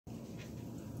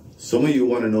Some of you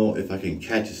want to know if I can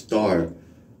catch a star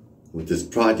with this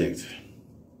project.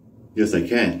 Yes, I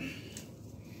can.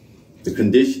 The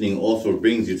conditioning also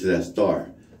brings you to that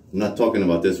star. I'm not talking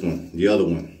about this one, the other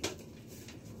one.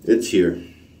 It's here.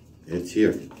 It's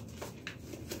here.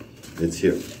 It's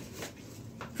here.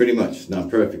 Pretty much. It's not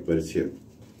perfect, but it's here.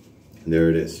 And there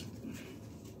it is.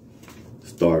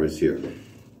 Star is here.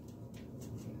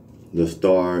 The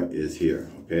star is here.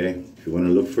 Okay? If you want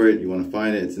to look for it, you want to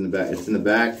find it, it's in the back. It's in the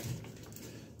back.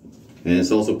 And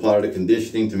it's also part of the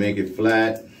conditioning to make it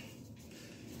flat.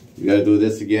 You gotta do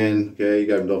this again, okay? You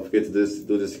gotta, don't forget to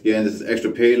do this again. This is extra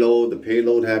payload. The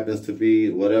payload happens to be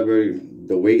whatever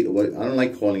the weight. I don't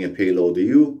like calling it payload. Do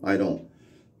you? I don't.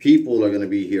 People are gonna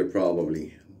be here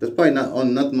probably. There's probably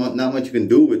not much you can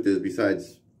do with this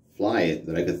besides fly it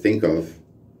that I could think of.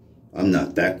 I'm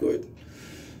not that good.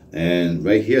 And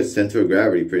right here, center of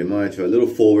gravity, pretty much, a little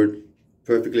forward,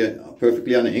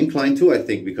 perfectly on an incline too, I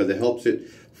think, because it helps it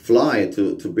fly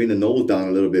to bring the nose down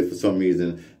a little bit for some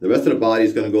reason. The rest of the body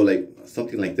is going to go like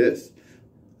something like this.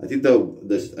 I think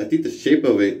the shape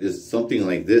of it is something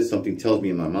like this. Something tells me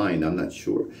in my mind. I'm not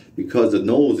sure, because the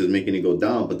nose is making it go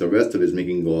down, but the rest of it is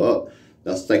making it go up.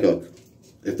 That's like a.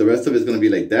 If the rest of it is going to be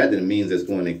like that, then it means it's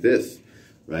going like this,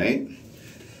 right?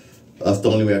 That's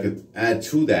the only way I could add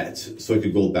to that, so it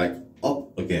could go back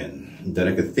up again that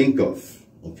I could think of.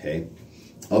 Okay.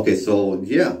 Okay. So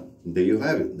yeah. There you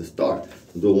have it, the star.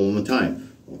 We'll do it one more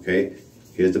time. Okay,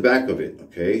 here's the back of it.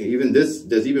 Okay, even this,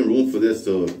 there's even room for this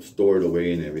to store it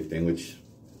away and everything, which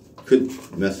could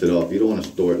mess it up. You don't want to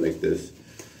store it like this.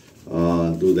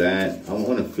 Do that. I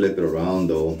want to flip it around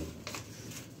though.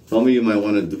 Some of you might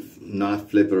want to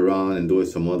not flip it around and do it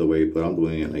some other way, but I'm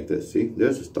doing it like this. See,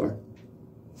 there's a star.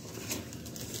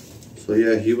 So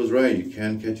yeah, he was right. You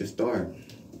can catch a star.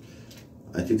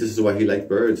 I think this is why he liked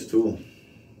birds too.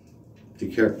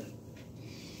 Take care.